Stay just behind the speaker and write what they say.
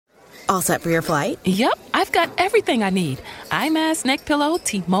All set for your flight? Yep, I've got everything I need. Eye mask, neck pillow,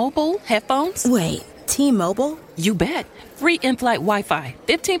 T-Mobile, headphones. Wait, T-Mobile? You bet. Free in-flight Wi-Fi.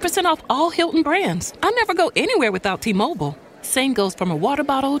 15% off all Hilton brands. I never go anywhere without T-Mobile. Same goes from a water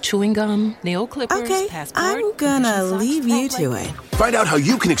bottle, chewing gum, nail clippers, Okay, passport. I'm gonna leave you to it. Find out how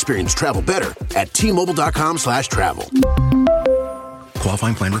you can experience travel better at T-Mobile.com/travel.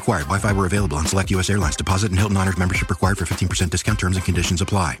 Qualifying plan required. Wi-Fi were available on select U.S. airlines. Deposit and Hilton Honors membership required for 15% discount. Terms and conditions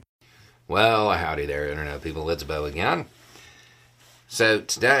apply. Well, howdy there, Internet people. It's Bo again. So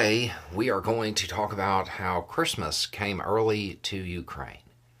today we are going to talk about how Christmas came early to Ukraine.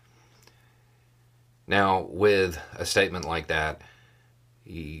 Now, with a statement like that,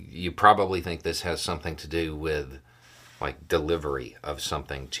 you probably think this has something to do with like delivery of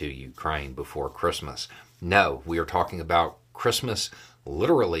something to Ukraine before Christmas. No, we are talking about Christmas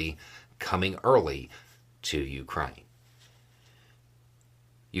literally coming early to Ukraine.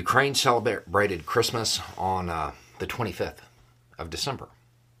 Ukraine celebrated Christmas on the 25th of December.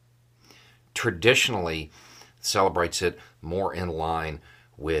 Traditionally celebrates it more in line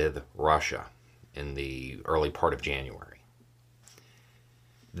with Russia in the early part of January.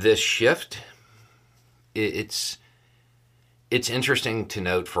 This shift, it's interesting to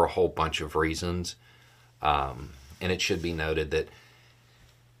note for a whole bunch of reasons, and it should be noted that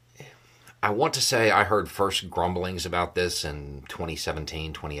I want to say I heard first grumblings about this in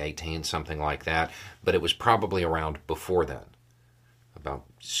 2017, 2018, something like that, but it was probably around before then, about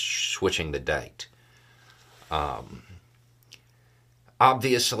switching the date.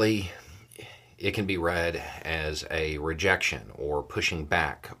 Obviously, it can be read as a rejection or pushing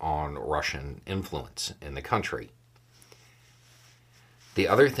back on Russian influence in the country. The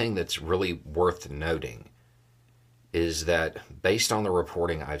other thing that's really worth noting is that based on the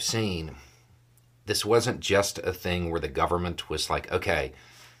reporting I've seen, this wasn't just a thing where the government was like, okay,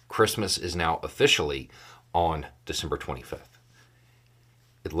 Christmas is now officially on December 25th.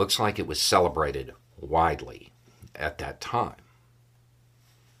 It looks like it was celebrated widely at that time.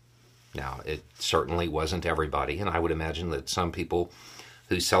 Now, it certainly wasn't everybody, and I would imagine that some people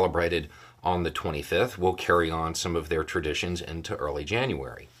who celebrated on the 25th will carry on some of their traditions into early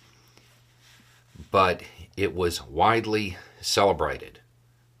January. But it was widely celebrated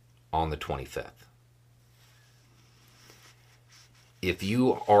on the 25th. If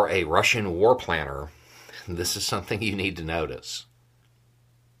you are a Russian war planner, this is something you need to notice.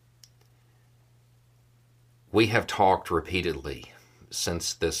 We have talked repeatedly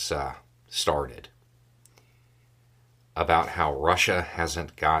since this started about how Russia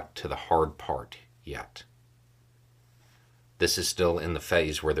hasn't got to the hard part yet. This is still in the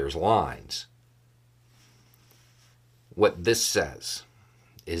phase where there's lines. What this says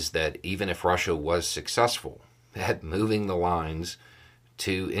is that even if Russia was successful at moving the lines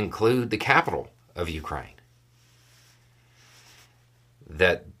to include the capital of Ukraine,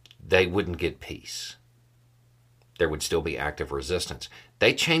 that they wouldn't get peace. There would still be active resistance.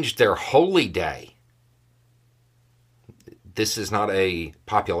 They changed their holy day. This is not a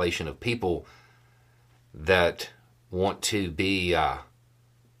population of people that want to be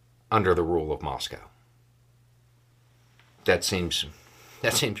under the rule of Moscow. That seems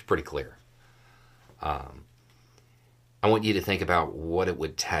pretty clear. I want you to think about what it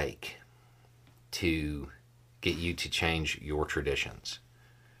would take to get you to change your traditions.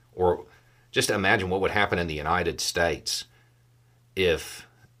 Or just imagine what would happen in the United States if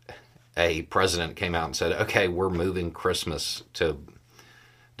a president came out and said, okay, we're moving Christmas to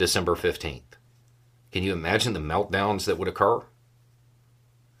December 15th. Can you imagine the meltdowns that would occur?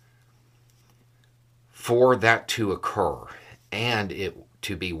 For that to occur and it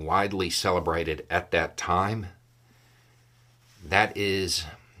to be widely celebrated at that time, that is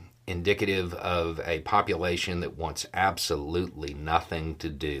indicative of a population that wants absolutely nothing to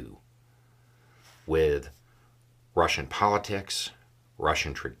do with Russian politics,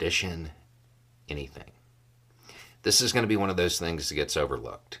 Russian tradition, anything. This is going to be one of those things that gets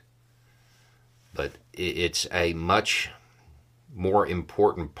overlooked. But it's a much more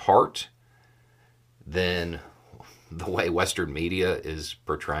important part than the way Western media is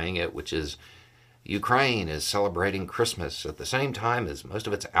portraying it, which is Ukraine is celebrating Christmas at the same time as most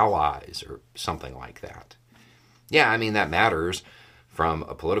of its allies or something like that. Yeah, I mean, that matters from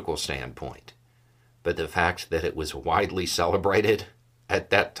a political standpoint. But the fact that it was widely celebrated at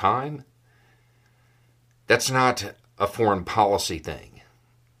that time, that's not a foreign policy thing.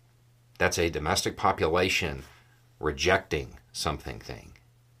 That's a domestic population rejecting something thing.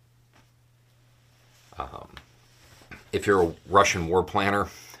 If you're a Russian war planner,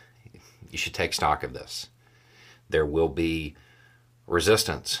 you should take stock of this. There will be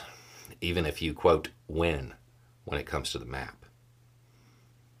resistance even if you, quote, win when it comes to the map.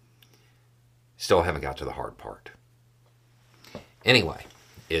 Still haven't got to the hard part. Anyway,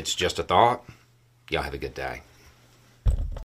 it's just a thought. Y'all have a good day.